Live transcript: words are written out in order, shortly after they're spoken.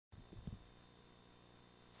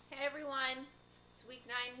week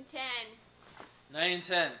 9 and 10. 9 and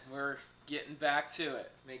 10. We're getting back to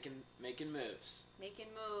it, making moves. Making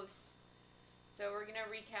moves. So we're gonna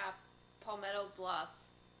recap Palmetto Bluff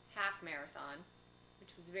half marathon, which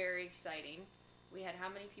was very exciting. We had how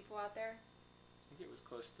many people out there? I think it was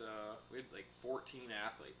close to, we had like 14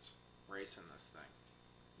 athletes racing this thing.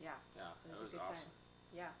 Yeah. Yeah, It that was a good awesome. time.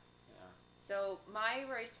 Yeah. Yeah. So my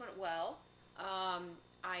race went well.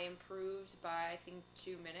 I improved by I think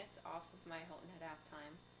 2 minutes off of my Hilton Head half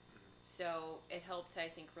time. So it helped to, I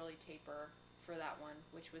think, really taper for that one,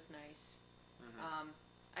 which was nice.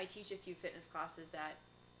 I teach a few fitness classes at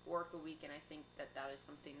work a week, and I think that is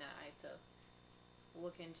something that I have to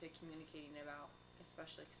look into communicating about,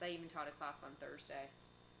 especially because I even taught a class on Thursday.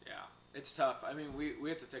 Yeah, it's tough. I mean, we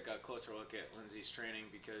have to take a closer look at Lindsay's training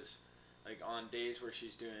because, like, on days where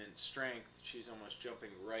she's doing strength, she's almost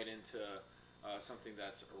jumping right into something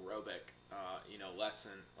that's aerobic. Less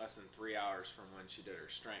than 3 hours from when she did her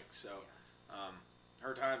strength. So,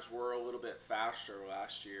 her times were a little bit faster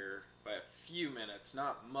last year by a few minutes,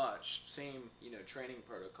 not much. Same, training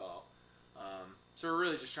protocol. So we're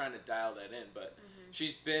really just trying to dial that in. But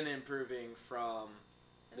she's been improving from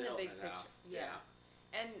the big Hilton picture. out. Yeah.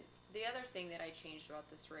 And the other thing that I changed about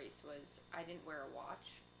this race was I didn't wear a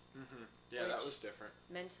watch. Yeah, that was different.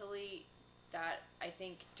 Mentally, that I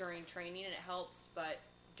think during training it helps, but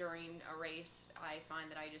during a race I find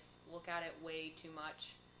that I just look at it way too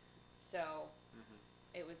much. So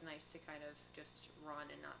it was nice to kind of just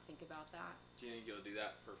run and not think about that. Do you think you'll do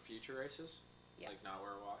that for future races? Yeah. Like not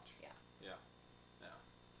wear a watch? Yeah. Yeah. Yeah.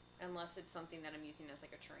 Unless it's something that I'm using as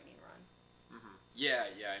like a training run.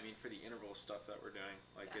 Yeah. I mean, for the interval stuff that we're doing,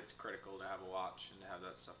 like Yeah. it's critical to have a watch and to have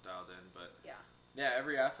that stuff dialed in. But yeah,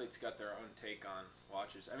 every athlete's got their own take on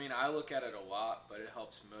watches. I mean, I look at it a lot, but it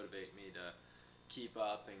helps motivate me to keep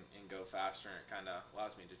up and go faster, and it kind of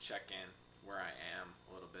allows me to check in where I am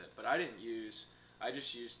a little bit. But I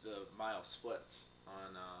just used the mile splits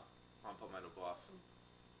on Palmetto Bluff,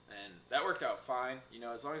 and that worked out fine.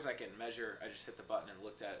 As long as I can measure, I just hit the button and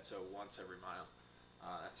looked at it. So once every mile,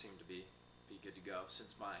 that seemed to be good to go.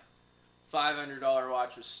 Since my $500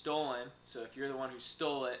 watch was stolen, so if you're the one who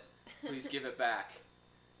stole it, please give it back.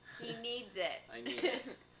 He needs it. I need it.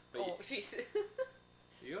 But jeez.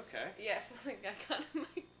 You okay? Yes, I got my.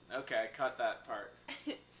 Okay, I cut that part.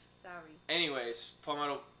 Sorry. Anyways,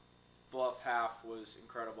 Palmetto Bluff half was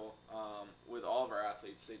incredible. With all of our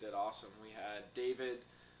athletes, they did awesome. We had David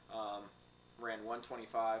ran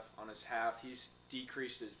 125 on his half. He's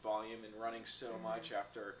decreased his volume in running so much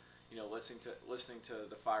after listening to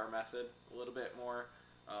the fire method a little bit more,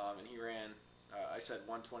 and he ran. I said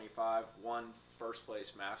 125, won first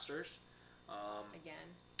place Masters.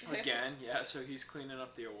 Again, yeah. So he's cleaning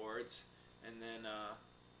up the awards, and then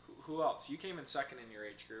who else? You came in second in your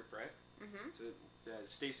age group, right? So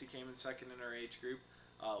Stacy came in second in her age group.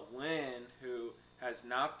 Lynn, who has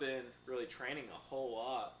not been really training a whole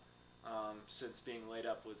lot since being laid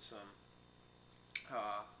up with some.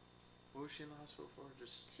 What was she in the hospital for?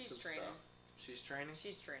 Just She's some training. Stuff. She's training.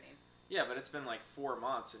 She's training. Yeah, but it's been like 4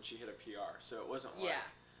 months and she hit a PR, so it wasn't like. Yeah.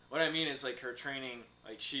 What I mean is like her training,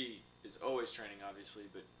 like she is always training, obviously,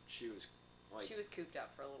 but she was like. She was cooped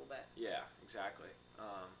up for a little bit. Yeah, exactly.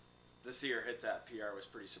 To see her hit that PR was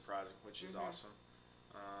pretty surprising, which is awesome.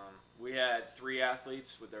 We had 3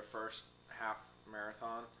 athletes with their first half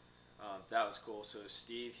marathon. That was cool. So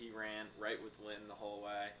Steve, he ran right with Lynn the whole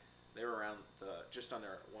way. They were around just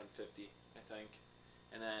under 150, I think.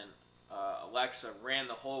 And then Alexa ran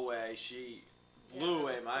the whole way. She blew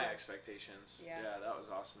away my expectations. Yeah, that was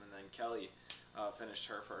awesome. And then Kelly finished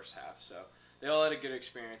her first half. So they all had a good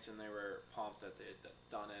experience, and they were pumped that they had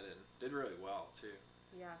done it and did really well, too.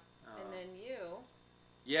 Yeah. And then you.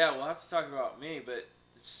 Yeah, we'll have to talk about me, but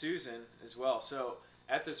Susan as well. So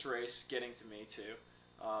at this race, getting to me, too,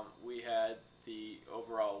 we had the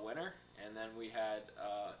overall winner, and then we had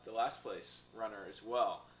the last place runner as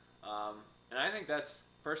well. And I think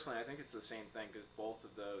personally, I think it's the same thing because both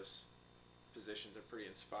of those positions are pretty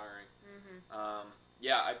inspiring.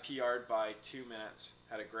 Yeah, I PR'd by 2 minutes,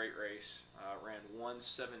 had a great race, ran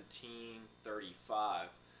 1:17:35.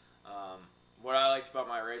 What I liked about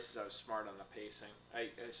my race is I was smart on the pacing.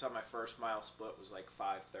 I saw my first mile split was like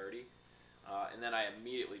 5:30. And then I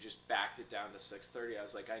immediately just backed it down to 6:30. I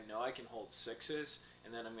was like, I know I can hold 6s,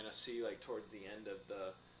 and then I'm going to see like towards the end of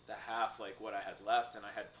the half like what I had left, and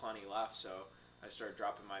I had plenty left, so I started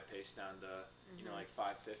dropping my pace down to like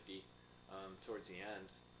 5:50 towards the end.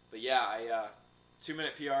 But yeah, I 2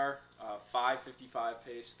 minute PR, 5:55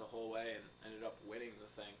 pace the whole way, and ended up winning the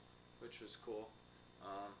thing, which was cool.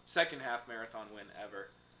 Second half marathon win ever,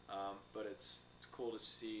 but it's cool to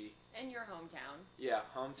see. In your hometown. Yeah,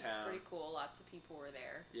 hometown. It's pretty cool. Lots of people were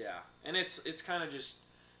there. Yeah, and it's kind of just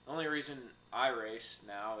the only reason I race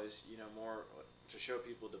now is, you know, more to show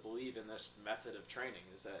people to believe in this method of training,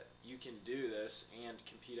 is that you can do this and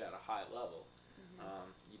compete at a high level.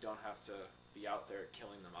 You don't have to be out there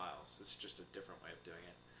killing the miles. It's just a different way of doing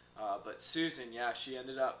it. But Susan, yeah, she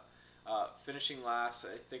ended up finishing last.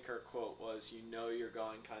 I think her quote was, "You know, you're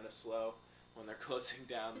going kind of slow when they're closing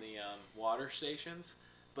down the water stations."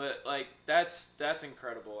 But like that's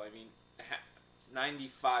incredible. I mean,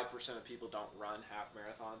 95% of people don't run half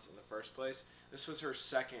marathons in the first place. This was her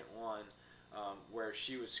second one, where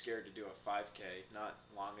she was scared to do a 5K not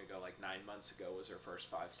long ago, like 9 months ago was her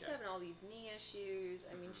first 5K. She's having all these knee issues.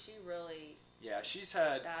 I mean, she really she's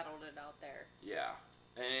had battled it out there. Yeah,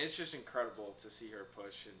 and it's just incredible to see her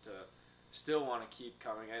push and to still want to keep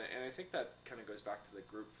coming. And I think that kind of goes back to the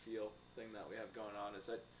group feel thing that we have going on, is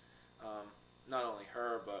that not only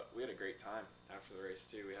her, but we had a great time after the race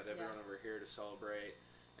too. We had everyone over here to celebrate,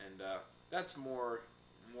 and that's more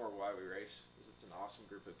why we race, is it's an awesome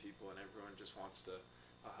group of people and everyone just wants to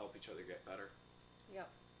help each other get better. Yep,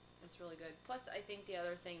 it's really good. Plus, I think the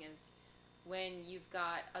other thing is when you've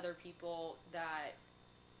got other people that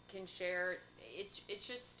can share, it's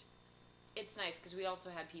nice, because we also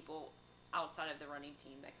had people outside of the running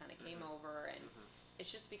team that kind of came over, and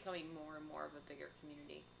it's just becoming more and more of a bigger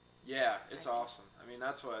community. Yeah, it's awesome. I mean,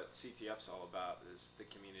 that's what CTF's all about, is the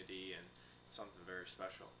community, and it's something very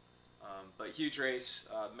special. But huge race.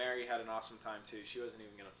 Mary had an awesome time too. She wasn't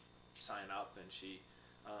even going to sign up, and she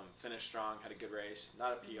finished strong, had a good race.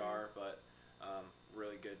 Not a PR, but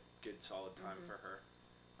really good solid time for her.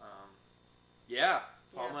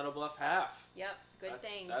 Palmetto Bluff half. Yep, good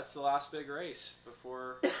things. That's the last big race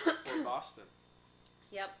before Boston.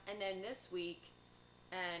 Yep, and then this week,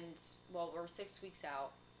 and well, we're 6 weeks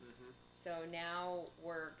out. So now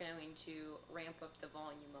we're going to ramp up the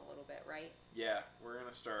volume a little bit, right? Yeah, we're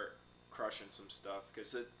going to start crushing some stuff,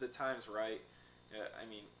 because the time's right. I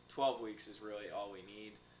mean, 12 weeks is really all we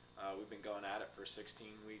need. We've been going at it for 16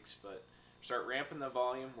 weeks, but start ramping the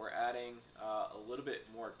volume. We're adding a little bit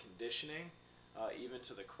more conditioning, even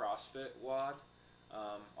to the CrossFit WOD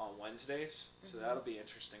on Wednesdays. So that'll be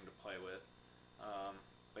interesting to play with.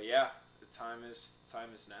 But yeah, the time is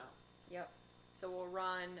now. Yep. So we'll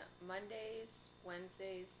run Mondays,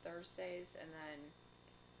 Wednesdays, Thursdays, and then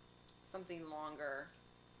something longer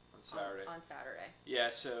on Saturday. On Saturday. Yeah,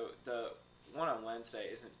 so the one on Wednesday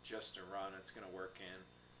isn't just a run. It's going to work in,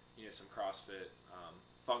 you know, some CrossFit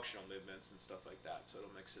functional movements and stuff like that. So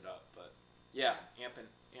it'll mix it up. But yeah. amping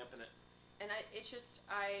it. And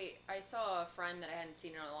I saw a friend that I hadn't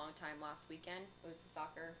seen in a long time last weekend. It was the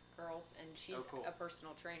soccer girls, and she's cool. a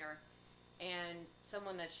personal trainer. And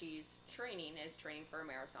someone that she's training is training for a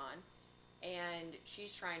marathon, and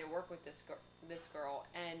she's trying to work with this girl,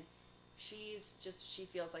 and she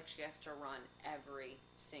feels like she has to run every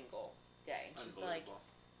single day. And she's like,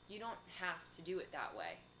 you don't have to do it that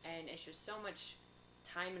way, and it's just so much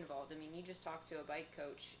time involved. I mean, you just talked to a bike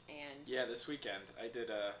coach, and this weekend I did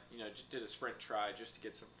a sprint try just to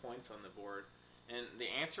get some points on the board, and the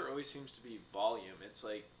answer always seems to be volume. It's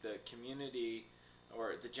like the community,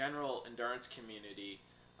 or the general endurance community,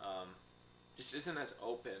 just isn't as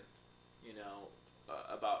open,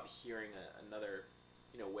 about hearing another,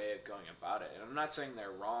 way of going about it. And I'm not saying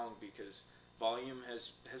they're wrong, because volume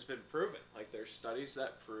has been proven. Like, there's studies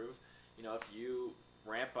that prove, if you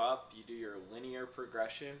ramp up, you do your linear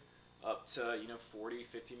progression up to, 40,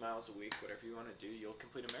 50 miles a week, whatever you want to do, you'll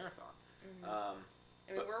complete a marathon.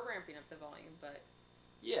 We're ramping up the volume, but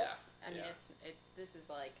yeah, I mean, this is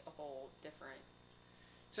like a whole different.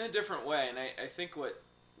 It's in a different way, and I think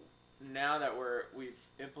now that we've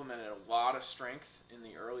implemented a lot of strength in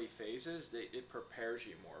the early phases, it prepares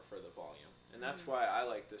you more for the volume, and that's why I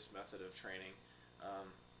like this method of training,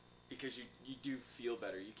 because you do feel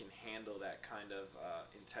better. You can handle that kind of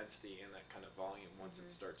intensity and that kind of volume once it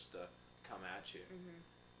starts to come at you.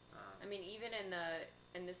 I mean, even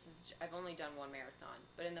and this is, I've only done one marathon,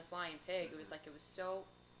 but in the Flying Pig, it was so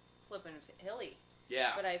flippin' hilly.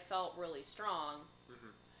 Yeah. But I felt really strong.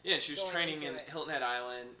 Yeah, she was training in Hilton Head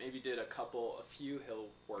Island, maybe did a few hill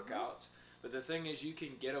workouts. But the thing is, you can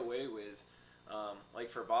get away with, like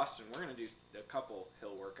for Boston, we're going to do a couple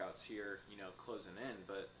hill workouts here, closing in.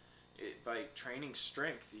 But by training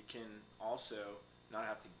strength, you can also not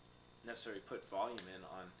have to necessarily put volume in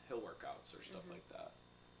on hill workouts or stuff like that.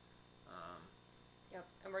 Yep,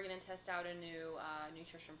 and we're going to test out a new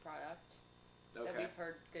nutrition product. That we've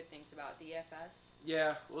heard good things about, the EFS.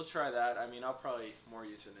 Yeah, we'll try that. I mean, I'll probably more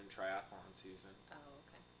use it in triathlon season. Oh,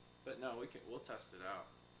 okay. But no, we'll test it out.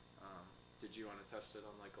 did you want to test it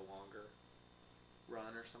on like a longer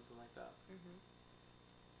run or something like that? Mhm.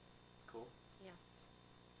 Cool. Yeah.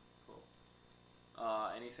 Cool.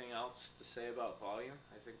 Anything else to say about volume?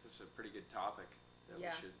 I think this is a pretty good topic that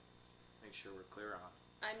Yeah. we should make sure we're clear on.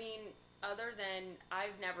 I mean, other than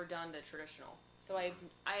I've never done the traditional, so I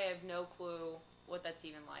have no clue what that's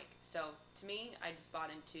even like. So to me, I just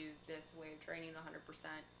bought into this way of training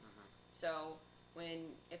 100%. So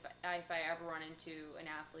if I ever run into an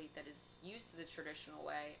athlete that is used to the traditional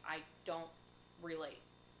way, I don't relate.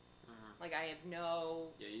 Like I have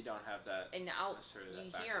no. Yeah, you don't have that. And necessarily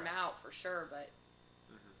you that hear them background. out for sure, but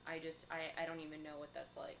I don't even know what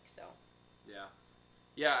that's like. So. Yeah.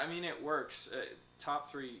 Yeah, I mean, it works.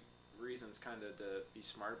 Top 3 reasons kind of to be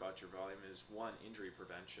smart about your volume is 1, injury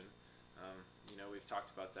prevention. We've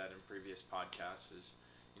talked about that in previous podcasts is,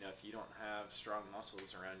 if you don't have strong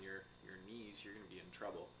muscles around your knees, you're going to be in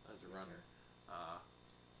trouble as a runner.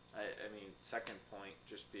 I mean, second point,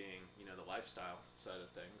 just being, the lifestyle side of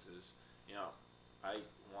things is, I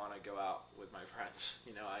want to go out with my friends.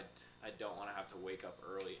 I don't want to have to wake up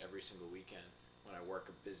early every single weekend when I work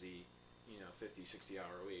a busy, 50,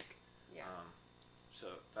 60-hour week. Yeah. So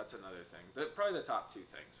that's another thing. But probably the top 2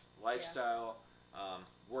 things. Lifestyle,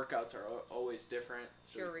 workouts are always different.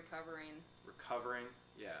 So Pure recovering.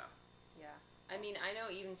 Yeah. Yeah. I mean, I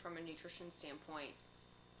know even from a nutrition standpoint,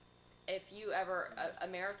 if you ever, a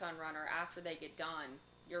marathon runner, after they get done,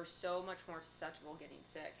 you're so much more susceptible getting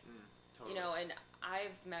sick. Totally. And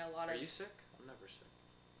I've met a lot of... Are you sick? I'm never sick.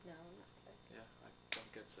 No, I'm not sick. Yeah, I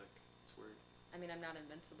don't get sick. It's weird. I mean, I'm not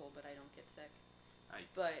invincible, but I don't get sick. I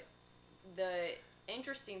But the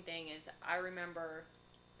interesting thing is, I remember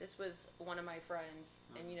this was one of my friends,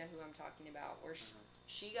 and you know who I'm talking about, where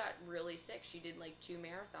she got really sick. She did like 2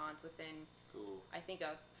 marathons within, I think,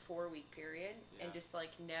 a 4-week period, and just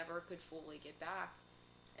like never could fully get back.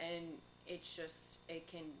 And it's just, it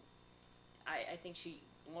can, I think she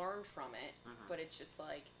learned from it, but it's just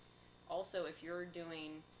like, also if you're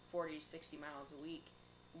doing 40 to 60 miles a week,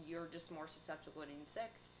 you're just more susceptible to getting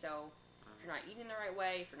sick. So if you're not eating the right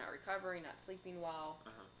way, if you're not recovering, not sleeping well,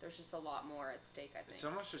 there's just a lot more at stake, I think. It's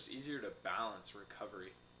almost just easier to balance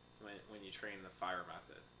recovery when you train the fire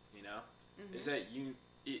method, Is that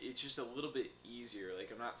it's just a little bit easier.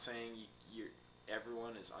 Like, I'm not saying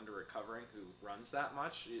everyone is under recovering who runs that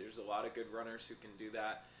much. There's a lot of good runners who can do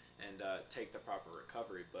that and take the proper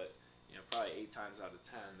recovery, but probably 8 times out of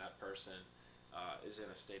 10 that person is in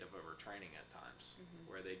a state of overtraining at times,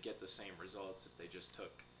 where they'd get the same results if they just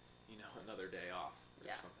took another day off or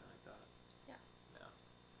something like that. Yeah.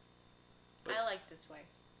 But I like this way.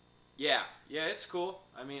 Yeah, it's cool.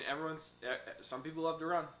 I mean, some people love to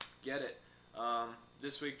run. Get it.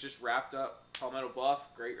 This week just wrapped up Palmetto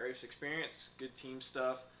Bluff. Great race experience. Good team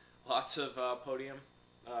stuff. Lots of podium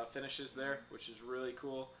finishes there, which is really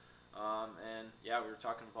cool. And yeah, we were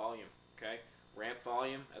talking volume. Okay, ramp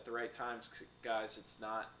volume at the right times, guys. It's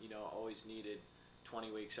not always needed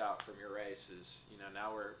 20 weeks out from your races.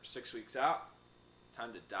 Now we're 6 weeks out.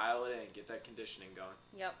 Time to dial it in, get that conditioning going.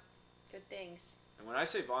 Yep, good things. And when I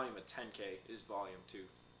say volume, a 10K is volume too,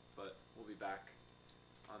 but we'll be back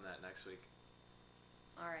on that next week.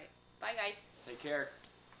 All right. Bye, guys. Take care.